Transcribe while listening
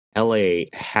LA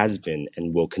has been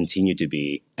and will continue to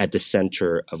be at the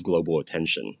center of global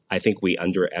attention. I think we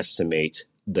underestimate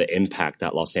the impact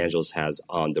that Los Angeles has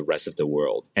on the rest of the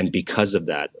world. And because of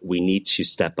that, we need to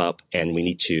step up and we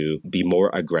need to be more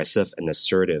aggressive and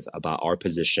assertive about our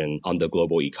position on the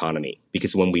global economy.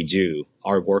 Because when we do,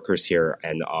 our workers here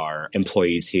and our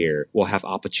employees here will have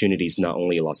opportunities not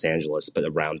only in Los Angeles, but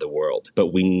around the world.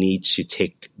 But we need to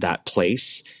take that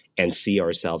place and see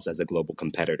ourselves as a global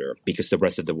competitor because the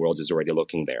rest of the world is already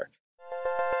looking there.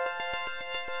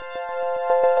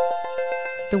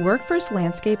 The workforce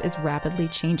landscape is rapidly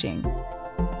changing,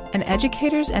 and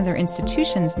educators and their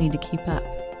institutions need to keep up.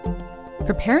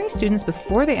 Preparing students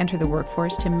before they enter the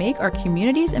workforce to make our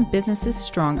communities and businesses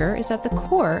stronger is at the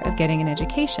core of getting an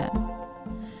education.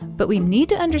 But we need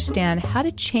to understand how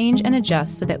to change and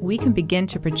adjust so that we can begin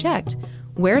to project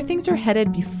where things are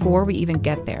headed before we even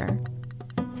get there.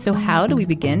 So how do we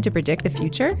begin to predict the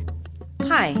future?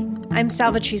 Hi, I'm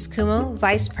Salvatrice Kumo,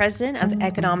 Vice President of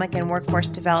Economic and Workforce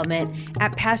Development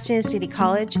at Pasadena City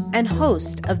College and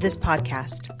host of this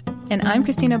podcast. And I'm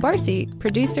Christina Barcy,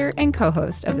 producer and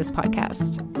co-host of this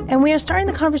podcast. And we are starting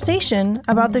the conversation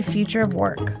about the future of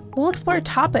work. We'll explore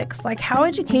topics like how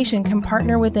education can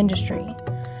partner with industry,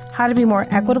 how to be more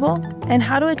equitable, and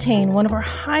how to attain one of our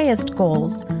highest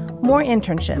goals, more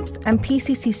internships and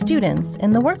PCC students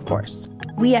in the workforce.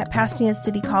 We at Pasadena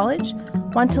City College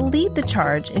want to lead the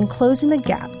charge in closing the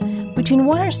gap between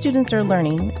what our students are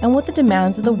learning and what the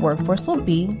demands of the workforce will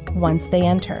be once they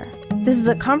enter. This is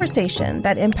a conversation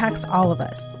that impacts all of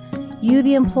us, you,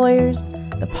 the employers,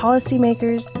 the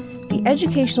policymakers, the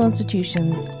educational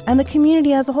institutions, and the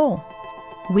community as a whole.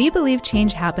 We believe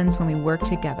change happens when we work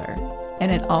together,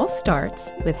 and it all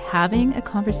starts with having a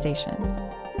conversation.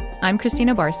 I'm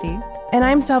Christina Barcy. And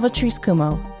I'm Salvatrice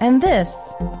Kumo, and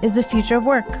this is The Future of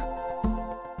Work.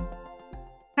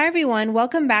 Hi, everyone.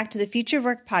 Welcome back to the Future of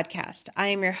Work podcast. I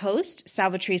am your host,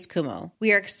 Salvatrice Kumo.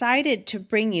 We are excited to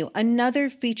bring you another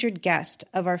featured guest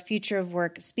of our Future of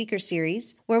Work speaker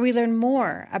series, where we learn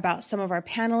more about some of our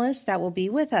panelists that will be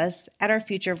with us at our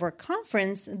Future of Work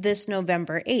conference this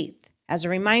November 8th. As a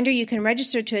reminder, you can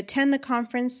register to attend the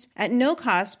conference at no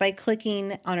cost by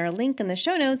clicking on our link in the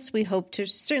show notes. We hope to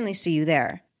certainly see you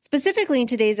there. Specifically, in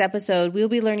today's episode, we'll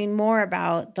be learning more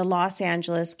about the Los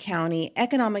Angeles County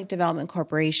Economic Development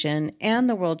Corporation and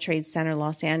the World Trade Center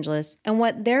Los Angeles and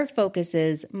what their focus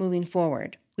is moving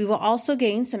forward. We will also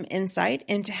gain some insight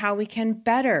into how we can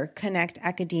better connect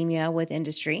academia with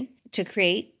industry to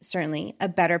create, certainly, a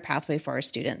better pathway for our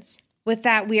students. With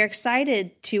that, we are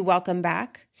excited to welcome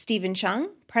back Stephen Cheung,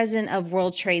 President of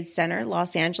World Trade Center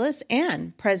Los Angeles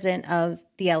and President of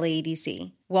the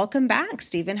LAEDC. Welcome back,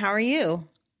 Stephen. How are you?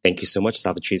 Thank you so much,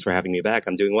 Salvatrice, for having me back.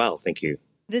 I'm doing well. Thank you.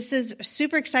 This is a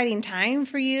super exciting time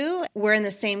for you. We're in the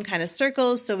same kind of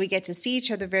circles, so we get to see each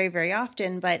other very, very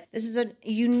often. But this is a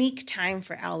unique time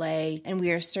for LA, and we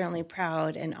are certainly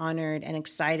proud and honored and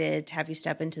excited to have you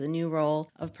step into the new role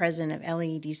of President of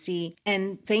LAEDC.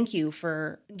 And thank you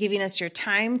for giving us your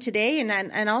time today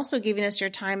and also giving us your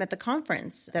time at the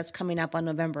conference that's coming up on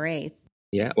November 8th.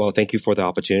 Yeah, well, thank you for the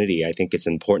opportunity. I think it's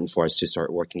important for us to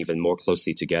start working even more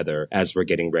closely together as we're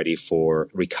getting ready for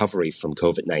recovery from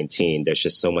COVID-19. There's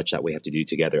just so much that we have to do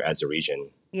together as a region.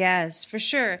 Yes, for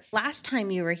sure. Last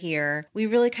time you were here, we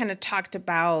really kind of talked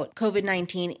about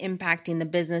COVID-19 impacting the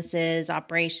businesses,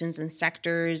 operations, and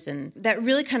sectors, and that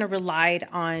really kind of relied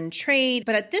on trade.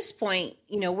 But at this point,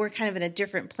 we're kind of in a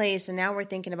different place, and now we're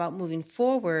thinking about moving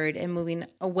forward and moving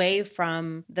away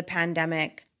from the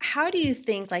pandemic. How do you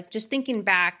think, just thinking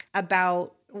back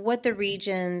about what the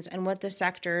regions and what the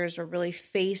sectors were really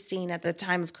facing at the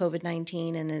time of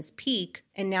COVID-19 and its peak,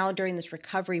 and now during this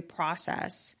recovery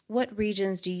process, what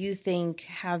regions do you think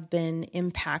have been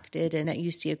impacted and that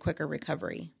you see a quicker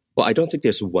recovery? Well, I don't think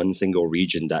there's one single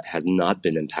region that has not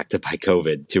been impacted by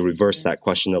COVID. To reverse that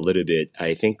question a little bit,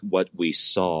 I think what we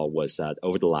saw was that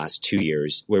over the last 2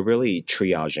 years, we're really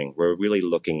triaging. We're really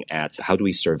looking at how do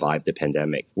we survive the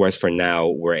pandemic. Whereas for now,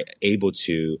 we're able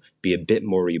to be a bit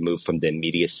more removed from the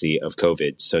immediacy of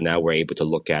COVID. So now we're able to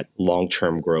look at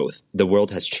long-term growth. The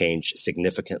world has changed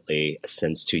significantly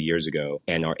since 2 years ago,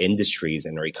 and our industries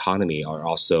and our economy are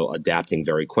also adapting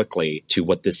very quickly to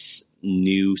what this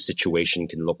new situation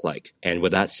can look like. And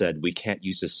with that said, we can't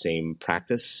use the same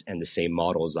practice and the same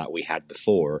models that we had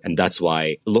before. And that's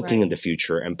why looking in the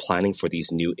future and planning for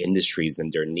these new industries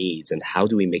and their needs, and how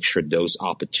do we make sure those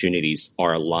opportunities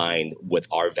are aligned with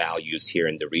our values here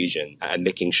in the region, and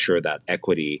making sure sure that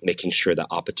equity, making sure that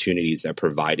opportunities are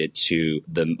provided to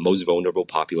the most vulnerable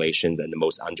populations and the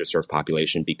most underserved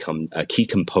population become a key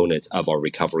component of our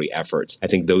recovery efforts. I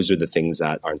think those are the things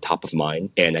that are on top of mind.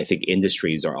 And I think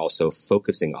industries are also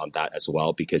focusing on that as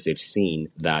well, because they've seen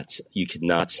that you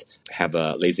cannot have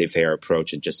a laissez-faire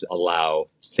approach and just allow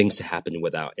things to happen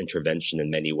without intervention in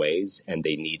many ways, and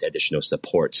they need additional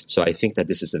support. So I think that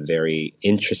this is a very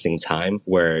interesting time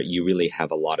where you really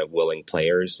have a lot of willing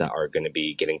players that are going to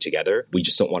be getting together. We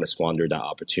just don't want to squander that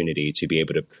opportunity to be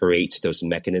able to create those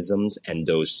mechanisms and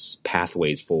those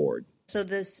pathways forward. So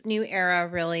this new era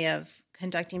really of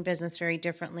conducting business very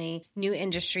differently, new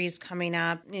industries coming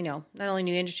up, not only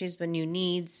new industries, but new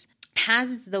needs.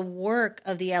 Has the work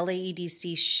of the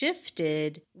LAEDC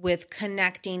shifted with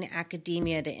connecting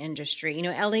academia to industry?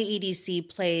 LAEDC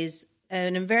plays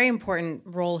a very important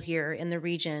role here in the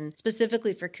region,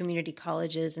 specifically for community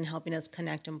colleges and helping us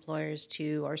connect employers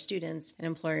to our students and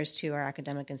employers to our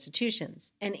academic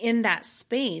institutions. And in that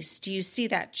space, do you see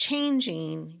that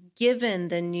changing given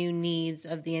the new needs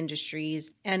of the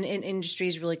industries and in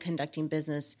industries really conducting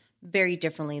business very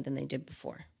differently than they did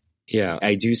before? Yeah,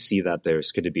 I do see that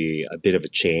there's going to be a bit of a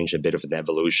change, a bit of an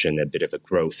evolution, a bit of a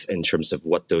growth in terms of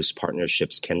what those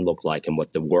partnerships can look like and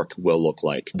what the work will look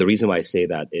like. The reason why I say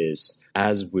that is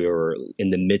as we're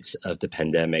in the midst of the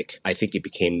pandemic, I think it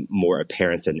became more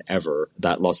apparent than ever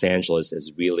that Los Angeles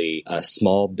is really a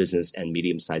small business and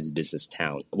medium-sized business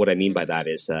town. What I mean by that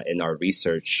is in our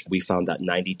research, we found that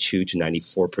 92 to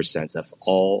 94% of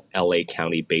all LA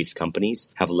County-based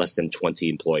companies have less than 20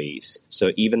 employees.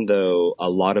 So even though a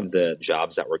lot of the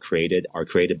jobs that were created are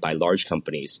created by large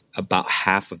companies, about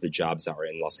half of the jobs that are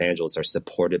in Los Angeles are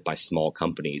supported by small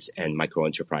companies and micro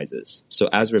enterprises. So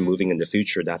as we're moving in the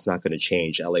future, that's not going to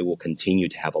change. LA will continue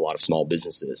to have a lot of small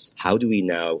businesses. How do we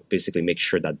now basically make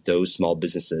sure that those small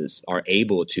businesses are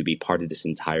able to be part of this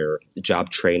entire job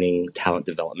training, talent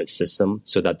development system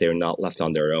so that they're not left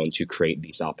on their own to create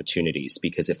these opportunities?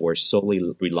 Because if we're solely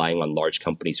relying on large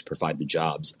companies to provide the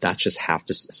jobs, that's just half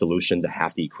the solution to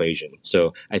half the equation.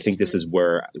 So I think this is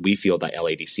where we feel that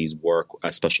LADC's work,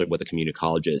 especially with the community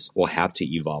colleges, will have to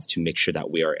evolve to make sure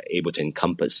that we are able to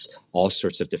encompass all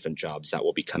sorts of different jobs that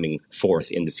will be coming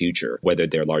forth in the future, whether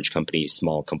they're large companies,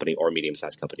 small company, or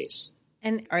medium-sized companies.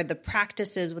 And are the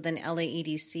practices within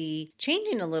LAEDC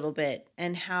changing a little bit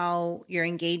and how you're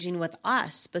engaging with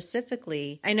us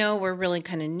specifically? I know we're really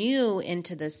kind of new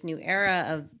into this new era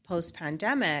of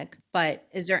post-pandemic, but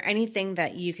is there anything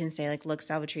that you can say, like, look,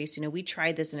 Salvatrice, we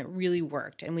tried this and it really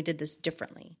worked and we did this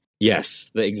differently? Yes.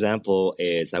 The example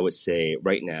is, I would say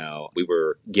right now, we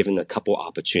were given a couple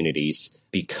opportunities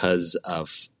because of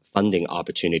funding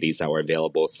opportunities that were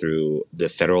available through the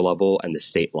federal level and the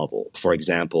state level. For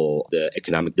example, the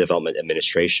Economic Development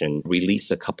Administration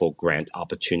released a couple grant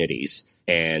opportunities,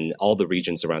 and all the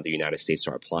regions around the United States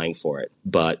are applying for it.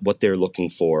 But what they're looking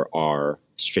for are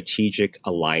strategic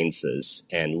alliances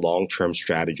and long-term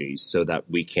strategies so that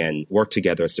we can work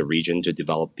together as a region to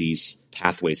develop these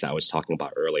pathways that I was talking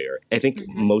about earlier. I think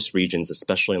most regions,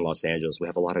 especially in Los Angeles, we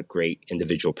have a lot of great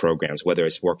individual programs, whether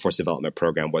it's workforce development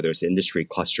program, whether it's industry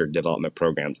cluster development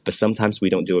programs, but sometimes we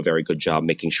don't do a very good job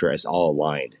making sure it's all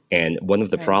aligned. And one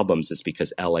of the problems is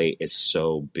because LA is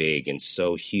so big and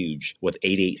so huge with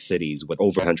 88 cities, with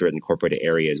over 100 incorporated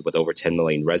areas, with over 10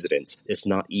 million residents, it's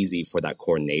not easy for that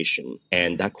coordination.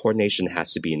 And that coordination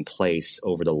has to be in place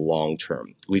over the long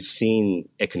term. We've seen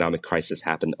economic crisis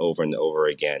happen over and over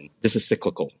again. This is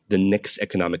cyclical. The next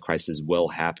economic crisis will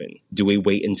happen. Do we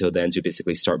wait until then to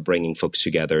basically start bringing folks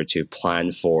together to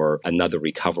plan for another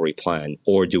recovery plan?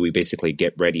 Or do we basically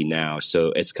get ready now?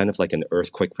 So it's kind of like an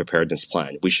earthquake preparedness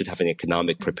plan. We should have an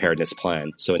economic preparedness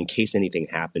plan. So in case anything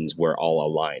happens, we're all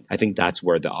aligned. I think that's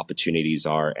where the opportunities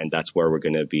are. And that's where we're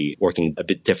going to be working a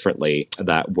bit differently,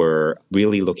 that we're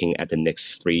really looking at the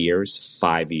next 3 years,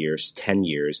 5 years, 10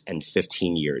 years, and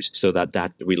 15 years, so that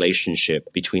that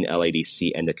relationship between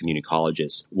LADC and the community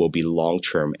colleges will be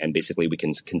long-term, and basically we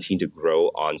can continue to grow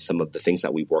on some of the things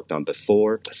that we worked on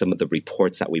before, some of the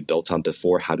reports that we built on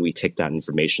before. How do we take that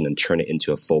information and turn it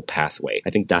into a full pathway?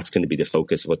 I think that's going to be the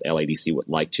focus of what LADC would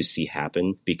like to see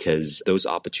happen, because those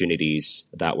opportunities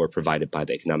that were provided by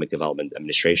the Economic Development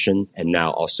Administration, and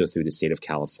now also through the state of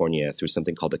California through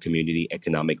something called the Community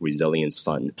Economic Resilience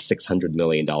Fund, $600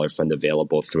 million fund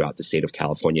available throughout the state of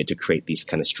California to create these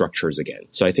kind of structures again.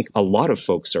 So I think a lot of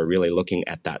folks are really looking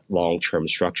at that long-term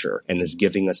structure, and is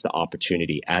giving us the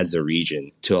opportunity as a region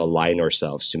doing to align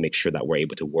ourselves to make sure that we're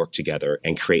able to work together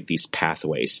and create these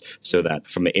pathways so that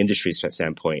from an industry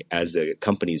standpoint, as the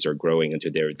companies are growing into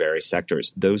their various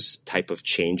sectors, those type of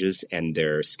changes and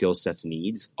their skill sets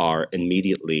needs are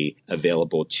immediately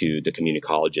available to the community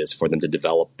colleges for them to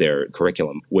develop their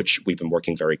curriculum, which we've been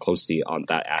working very closely on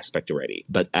that aspect already.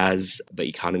 But as the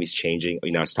economy is changing,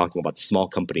 I was talking about the small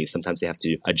companies, sometimes they have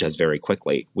to adjust very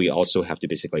quickly. We also have to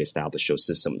basically establish those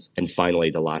systems. And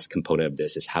finally, the last component of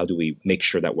this is how do we make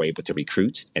sure that we're able to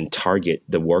recruit and target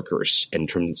the workers in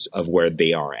terms of where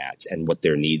they are at and what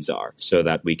their needs are so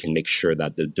that we can make sure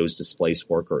that those displaced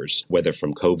workers, whether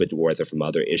from COVID or whether from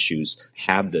other issues,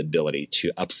 have the ability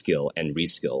to upskill and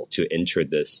reskill to enter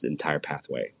this entire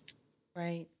pathway.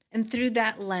 Right. And through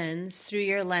that lens, through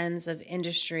your lens of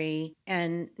industry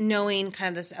and knowing kind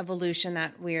of this evolution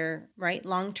that we're, right,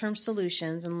 long-term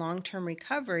solutions and long-term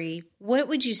recovery, what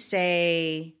would you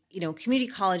say, community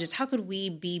colleges, how could we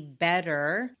be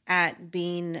better at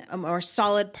being a more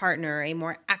solid partner, a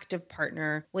more active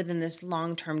partner within this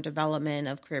long-term development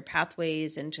of career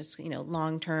pathways and just,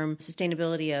 long-term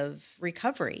sustainability of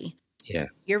recovery? Yeah.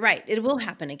 You're right. It will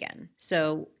happen again.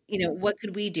 So, what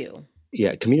could we do?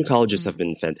 Yeah, community colleges have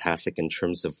been fantastic in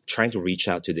terms of trying to reach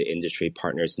out to the industry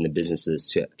partners and the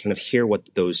businesses to kind of hear what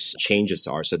those changes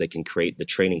are so they can create the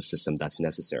training system that's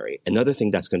necessary. Another thing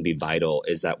that's going to be vital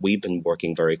is that we've been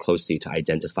working very closely to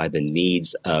identify the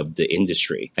needs of the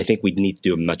industry. I think we need to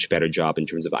do a much better job in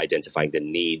terms of identifying the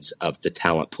needs of the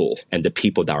talent pool and the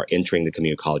people that are entering the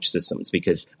community college systems,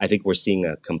 because I think we're seeing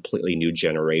a completely new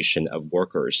generation of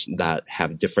workers that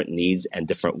have different needs and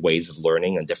different ways of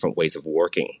learning and different ways of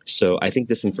working. So I think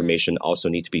this information also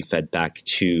needs to be fed back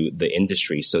to the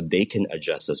industry so they can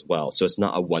adjust as well. So it's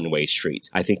not a one-way street.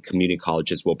 I think community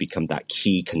colleges will become that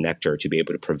key connector to be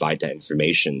able to provide that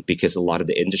information because a lot of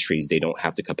the industries, they don't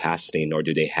have the capacity nor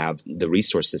do they have the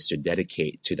resources to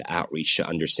dedicate to the outreach to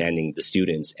understanding the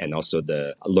students and also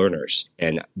the learners.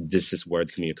 And this is where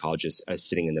the community colleges are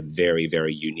sitting in a very,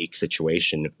 very unique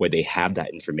situation where they have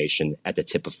that information at the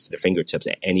tip of their fingertips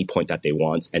at any point that they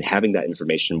want. And having that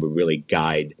information will really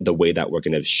guide the way that we're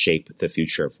going to shape the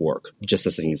future of work. Just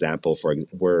as an example,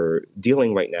 we're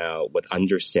dealing right now with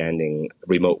understanding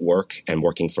remote work and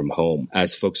working from home.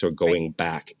 As folks are going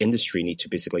back, industry need to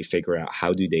basically figure out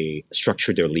how do they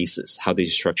structure their leases, how they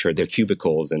structure their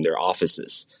cubicles and their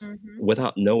offices.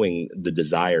 Without knowing the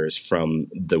desires from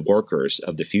the workers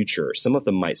of the future. Some of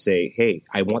them might say, hey,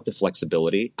 I want the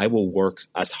flexibility. I will work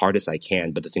as hard as I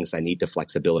can, but the things I need the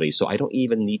flexibility. So I don't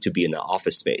even need to be in an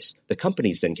office space. The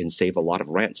companies then can save a lot of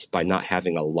rent by not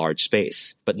having a large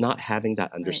space, but not having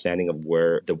that understanding of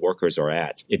where the workers are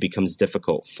at. It becomes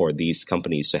difficult for these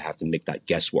companies to have to make that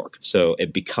guesswork. So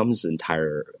it becomes an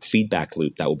entire feedback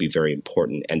loop that will be very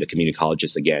important. And the community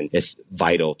colleges, again, is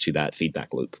vital to that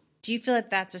feedback loop. Do you feel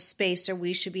that that's a space that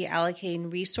we should be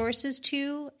allocating resources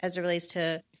to as it relates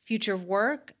to future of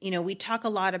work? We talk a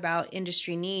lot about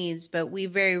industry needs, but we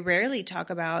very rarely talk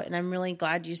about, and I'm really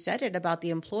glad you said it, about the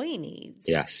employee needs.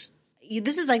 Yes.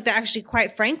 This is actually,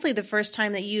 quite frankly, the first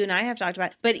time that you and I have talked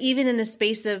about it. But even in the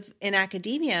space of in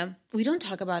academia, we don't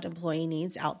talk about employee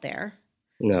needs out there.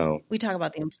 No. We talk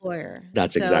about the employer.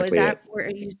 That's exactly it. Where are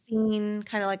you seeing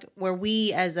kind of where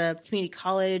we as a community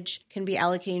college can be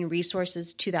allocating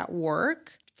resources to that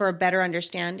work for a better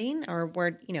understanding, or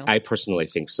where, I personally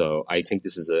think so. I think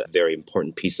this is a very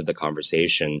important piece of the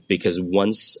conversation because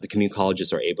once the community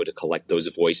colleges are able to collect those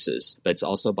voices, but it's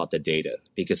also about the data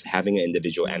because having an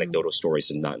individual anecdotal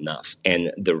stories is not enough.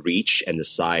 And the reach and the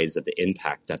size of the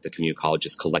impact that the community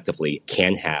colleges collectively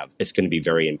can have is going to be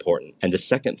very important. And the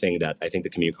second thing that I think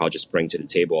the community colleges bring to the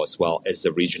table as well is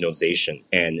the regionalization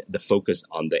and the focus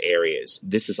on the areas.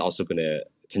 This is also going to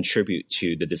contribute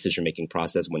to the decision-making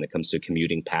process when it comes to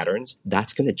commuting patterns.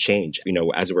 That's going to change.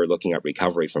 As we're looking at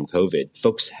recovery from COVID,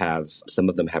 some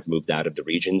of them have moved out of the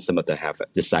region. Some of them have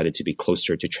decided to be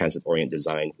closer to transit-oriented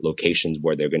design locations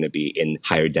where they're going to be in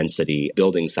higher density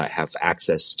buildings that have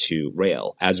access to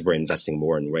rail as we're investing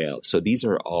more in rail. So these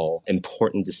are all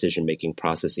important decision-making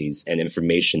processes and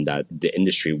information that the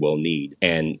industry will need.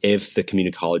 And if the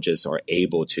community colleges are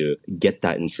able to get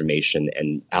that information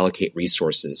and allocate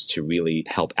resources to really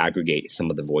help aggregate some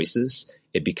of the voices,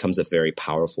 it becomes a very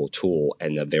powerful tool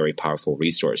and a very powerful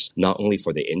resource, not only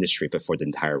for the industry, but for the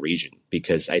entire region.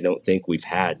 Because I don't think we've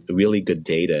had really good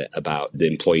data about the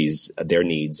employees, their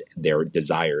needs, their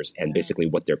desires, and basically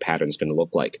what their pattern is going to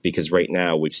look like. Because right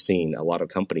now we've seen a lot of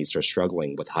companies are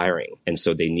struggling with hiring. And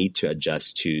so they need to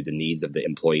adjust to the needs of the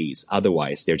employees.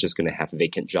 Otherwise, they're just going to have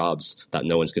vacant jobs that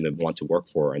no one's going to want to work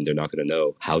for, and they're not going to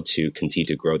know how to continue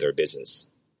to grow their business.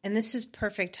 And this is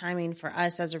perfect timing for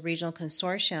us as a regional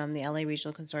consortium, the LA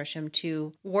Regional Consortium,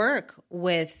 to work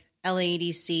with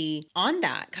LAEDC on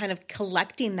that, kind of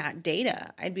collecting that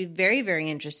data. I'd be very, very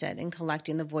interested in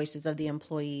collecting the voices of the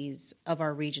employees of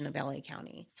our region of LA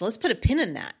County. So let's put a pin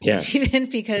in that, Stephen,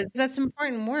 because that's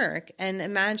important work. And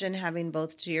imagine having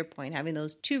both, to your point, having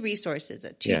those two resources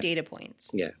at two data points.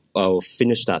 Yeah. I'll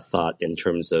finish that thought in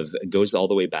terms of it goes all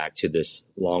the way back to this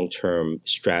long-term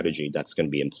strategy that's going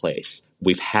to be in place.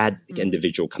 We've had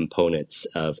individual components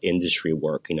of industry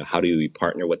work. How do we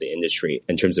partner with the industry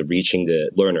in terms of reaching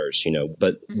the learners,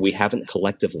 but we haven't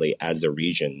collectively as a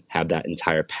region have that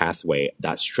entire pathway,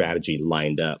 that strategy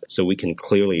lined up. So we can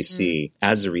clearly see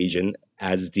as a region,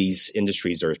 as these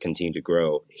industries are continuing to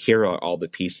grow, here are all the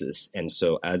pieces. And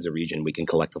so as a region, we can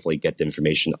collectively get the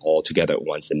information all together at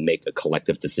once and make a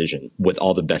collective decision with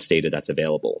all the best data that's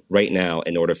available. Right now,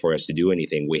 in order for us to do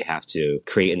anything, we have to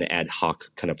create an ad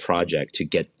hoc kind of project to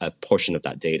get a portion of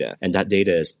that data. And that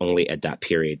data is only at that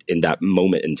period, in that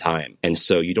moment in time. And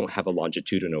so you don't have a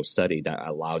longitudinal study that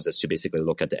allows us to basically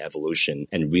look at the evolution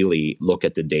and really look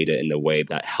at the data in a way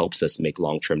that helps us make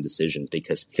long-term decisions,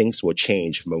 because things will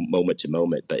change from moment to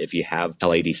moment. But if you have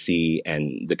LADC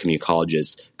and the community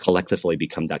colleges collectively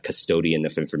become that custodian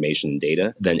of information and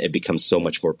data, then it becomes so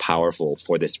much more powerful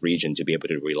for this region to be able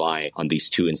to rely on these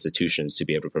two institutions to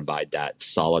be able to provide that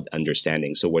solid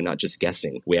understanding. So we're not just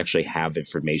guessing. We actually have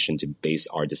information to base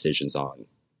our decisions on.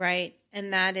 Right.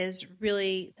 And that is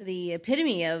really the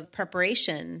epitome of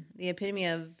preparation, the epitome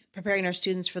of preparing our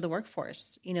students for the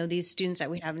workforce. These students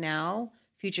that we have now,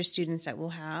 future students that we'll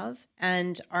have,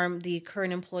 and the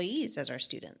current employees as our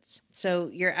students. So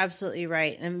you're absolutely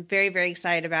right. And I'm very, very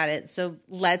excited about it. So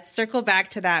let's circle back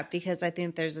to that, because I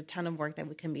think there's a ton of work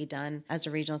that can be done as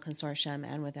a regional consortium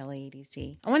and with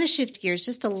LAEDC. I want to shift gears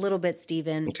just a little bit,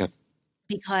 Stephen. Okay.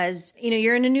 Because,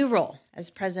 you're in a new role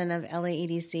as president of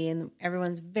LAEDC, and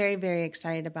everyone's very, very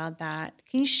excited about that.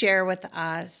 Can you share with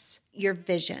us your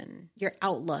vision, your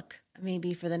outlook,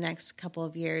 maybe for the next couple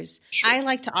of years? Sure. I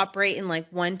like to operate in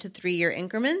 1 to 3 year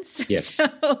increments. Yes. So,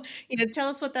 tell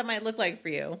us what that might look like for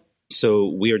you.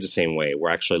 So we are the same way.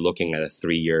 We're actually looking at a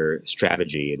 3-year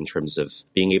strategy in terms of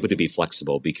being able to be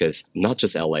flexible, because not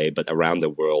just LA, but around the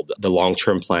world, the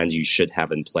long-term plans you should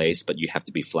have in place, but you have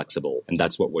to be flexible. And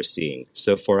that's what we're seeing.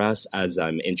 So for us, as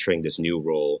I'm entering this new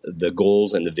role, the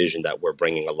goals and the vision that we're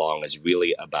bringing along is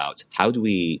really about how do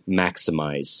we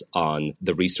maximize on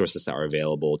the resources that are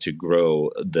available to grow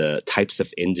the types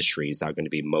of industries that are going to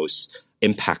be most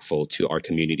impactful to our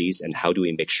communities, and how do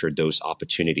we make sure those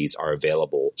opportunities are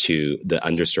available to the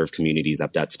underserved communities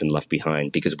that's been left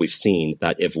behind? Because we've seen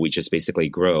that if we just basically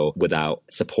grow without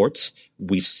support,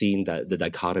 we've seen that the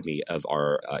dichotomy of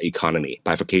our economy,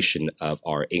 bifurcation of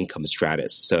our income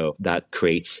stratus. So that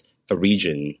creates a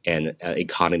region and an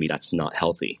economy that's not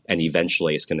healthy. And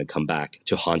eventually it's going to come back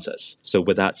to haunt us. So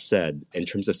with that said, in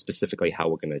terms of specifically how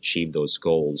we're going to achieve those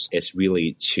goals, it's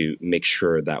really to make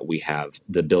sure that we have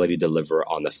the ability to deliver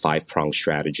on the 5-pronged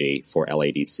strategy for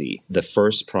LADC. The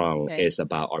first prong is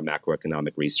about our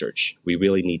macroeconomic research. We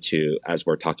really need to, as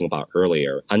we're talking about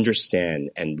earlier,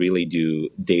 understand and really do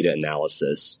data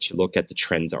analysis to look at the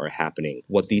trends that are happening,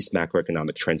 what these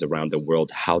macroeconomic trends around the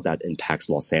world, how that impacts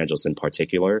Los Angeles in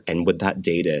particular, and with that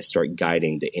data, start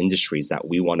guiding the industries that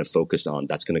we want to focus on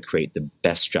that's going to create the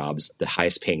best jobs, the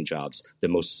highest paying jobs, the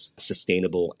most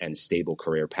sustainable and stable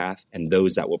career path, and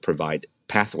those that will provide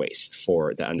pathways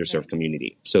for the underserved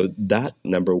community. So that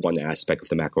number one aspect of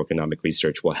the macroeconomic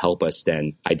research will help us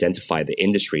then identify the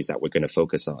industries that we're going to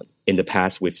focus on. In the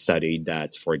past, we've studied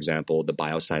that, for example, the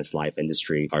bioscience life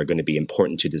industry are going to be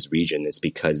important to this region is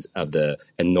because of the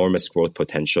enormous growth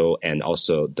potential and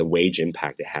also the wage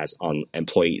impact it has on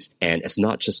employees. And it's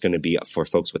not just going to be for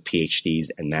folks with PhDs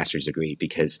and master's degree,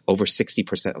 because over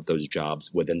 60% of those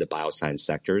jobs within the bioscience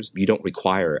sectors, you don't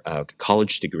require a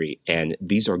college degree. And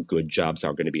these are good jobs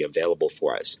are going to be available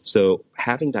for us. So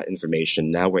having that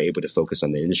information, now we're able to focus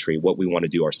on the industry. What we want to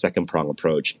do, our second prong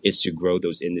approach, is to grow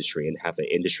those industry and have an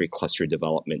industry cluster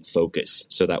development focus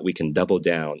so that we can double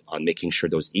down on making sure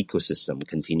those ecosystem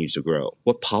continues to grow.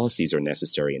 What policies are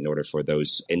necessary in order for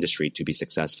those industry to be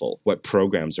successful? What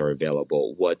programs are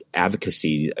available? What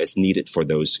advocacy is needed for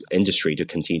those industry to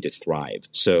continue to thrive?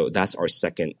 So that's our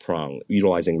second prong.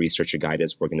 Utilizing research and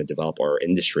guidance, we're going to develop our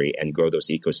industry and grow those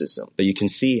ecosystems. But you can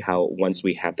see how once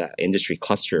we have that industry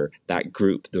cluster, that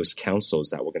group, those councils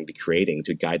that we're going to be creating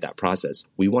to guide that process,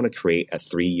 we want to create a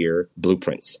 3-year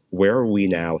blueprint. Where are we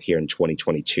now here in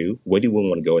 2022? Where do we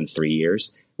want to go in 3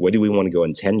 years? Where do we want to go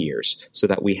in 10 years so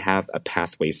that we have a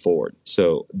pathway forward?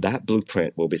 So that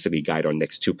blueprint will basically guide our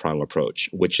next two-prong approach,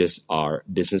 which is our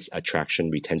business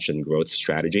attraction, retention, growth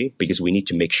strategy, because we need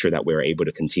to make sure that we're able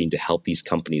to continue to help these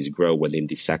companies grow within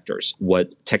these sectors.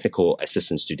 What technical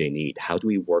assistance do they need? How do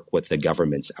we work with the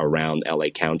governments around LA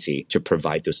County to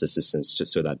provide those assistance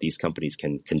so that these companies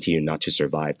can continue not to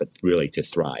survive, but really to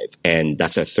thrive? And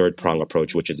that's a third prong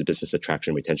approach, which is the business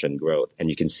attraction, retention, and growth. And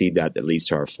you can see that it leads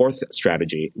to our fourth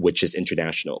strategy, which is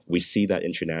international. We see that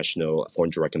international foreign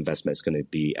direct investment is going to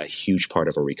be a huge part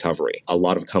of our recovery. A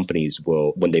lot of companies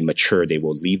will, when they mature, they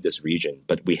will leave this region,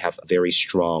 but we have a very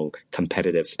strong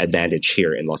competitive advantage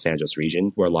here in Los Angeles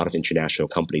region, where a lot of international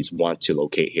companies want to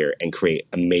locate here and create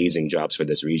amazing jobs for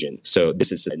this region. So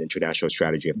this is an international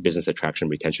strategy of business attraction,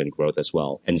 retention, and growth as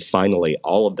well. And finally,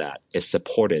 all of that is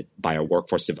supported by our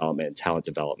workforce development and talent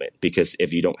development, because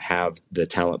if you don't have the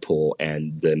talent pool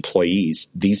and the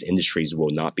employees, these industries will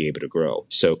not be able to grow.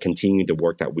 So continuing the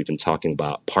work that we've been talking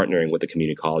about, partnering with the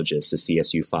community colleges, the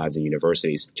CSU 5s and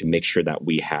universities to make sure that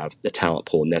we have the talent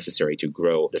pool necessary to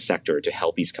grow the sector, to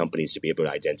help these companies to be able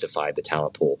to identify the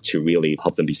talent pool to really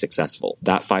help them be successful.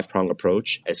 That five-prong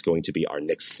approach is going to be our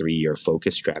next 3-year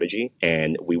focus strategy.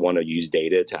 And we want to use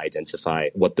data to identify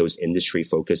what those industry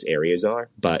focus areas are.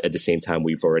 But at the same time,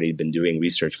 we've already been doing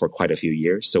research for quite a few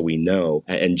years. So we know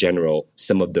in general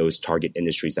some of those target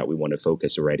industries that we want to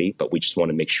focus already. But we just want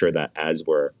to make sure that as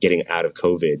we're getting out of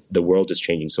COVID, the world is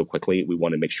changing so quickly. We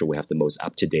want to make sure we have the most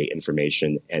up-to-date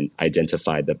information and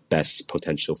identify the best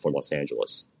potential for Los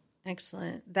Angeles.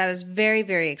 Excellent. That is very,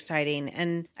 very exciting.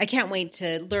 And I can't wait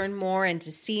to learn more and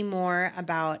to see more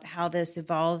about how this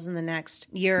evolves in the next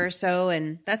year or so.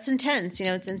 And that's intense.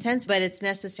 It's intense, but it's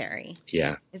necessary.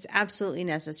 Yeah. It's absolutely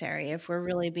necessary if we're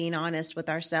really being honest with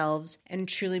ourselves and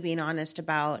truly being honest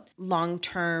about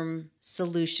long-term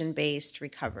solution-based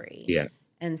recovery. Yeah.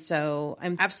 And so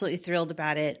I'm absolutely thrilled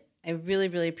about it. I really,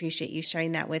 really appreciate you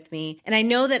sharing that with me. And I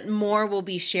know that more will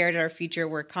be shared at our Future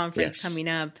Work Conference coming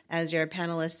up as you're a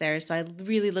panelist there. So I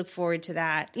really look forward to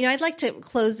that. I'd like to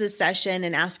close this session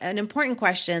and ask an important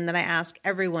question that I ask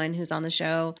everyone who's on the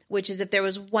show, which is if there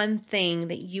was one thing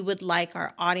that you would like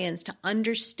our audience to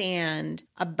understand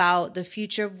about the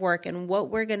future of work and what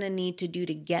we're going to need to do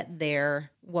to get there,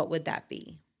 what would that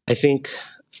be? I think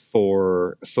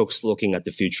for folks looking at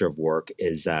the future of work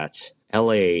is that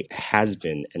LA has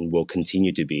been and will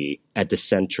continue to be at the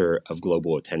center of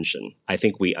global attention. I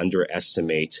think we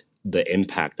underestimate the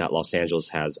impact that Los Angeles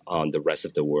has on the rest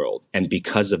of the world. And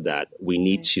because of that, we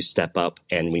need to step up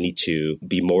and we need to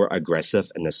be more aggressive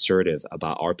and assertive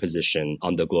about our position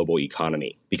on the global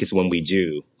economy. Because when we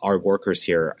do, our workers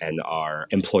here and our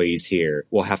employees here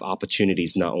will have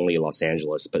opportunities not only in Los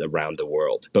Angeles, but around the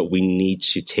world. But we need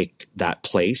to take that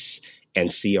place and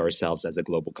see ourselves as a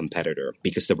global competitor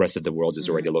because the rest of the world is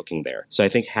already looking there. So I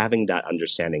think having that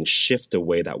understanding shift the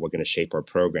way that we're going to shape our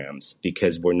programs,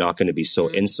 because we're not going to be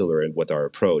so insular with our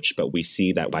approach, but we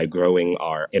see that by growing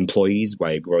our employees,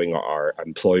 by growing our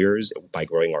employers, by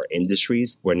growing our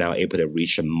industries, we're now able to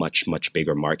reach a much, much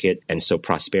bigger market. And so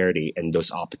prosperity and those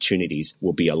opportunities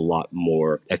will be a lot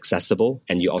more accessible.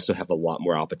 And you also have a lot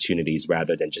more opportunities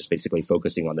rather than just basically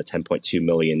focusing on the 10.2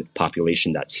 million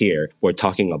population that's here. We're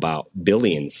talking about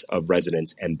billions of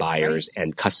residents and buyers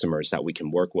and customers that we can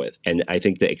work with. And I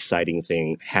think the exciting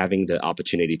thing, having the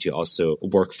opportunity to also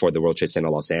work for the World Trade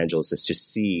Center Los Angeles, is to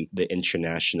see the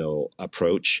international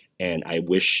approach. And I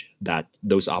wish that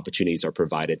those opportunities are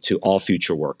provided to all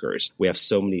future workers. We have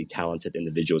so many talented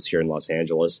individuals here in Los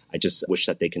Angeles. I just wish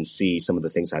that they can see some of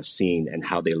the things I've seen and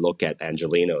how they look at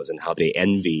Angelenos and how they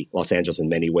envy Los Angeles in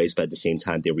many ways, but at the same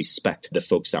time, they respect the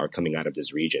folks that are coming out of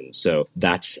this region. So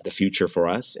that's the future for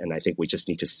us. And I think we just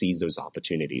need to seize those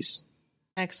opportunities.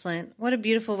 Excellent. What a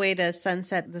beautiful way to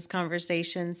sunset this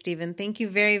conversation, Stephen. Thank you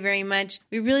very, very much.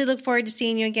 We really look forward to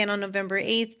seeing you again on November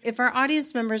 8th. If our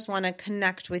audience members want to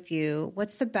connect with you,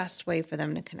 what's the best way for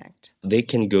them to connect? They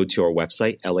can go to our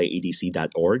website,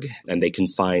 laedc.org, and they can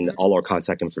find all our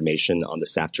contact information on the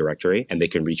staff directory, and they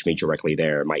can reach me directly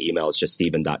there. My email is just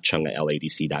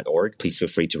stephen.cheung@ladc.org. Please feel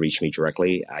free to reach me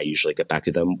directly. I usually get back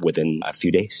to them within a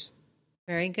few days.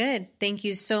 Very good. Thank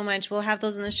you so much. We'll have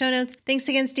those in the show notes. Thanks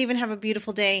again, Stephen. Have a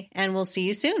beautiful day, and we'll see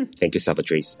you soon. Thank you,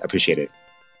 Salvatrice. I appreciate it.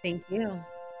 Thank you.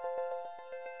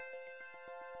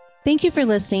 Thank you for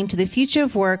listening to the Future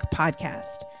of Work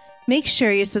podcast. Make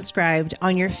sure you're subscribed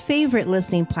on your favorite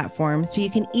listening platform so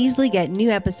you can easily get new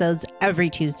episodes every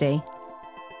Tuesday.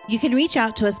 You can reach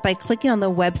out to us by clicking on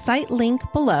the website link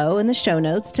below in the show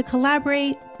notes to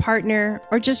collaborate, partner,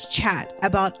 or just chat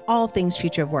about all things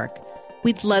Future of Work.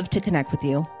 We'd love to connect with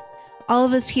you. All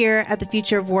of us here at the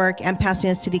Future of Work and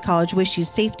Pasadena City College wish you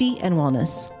safety and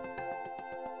wellness.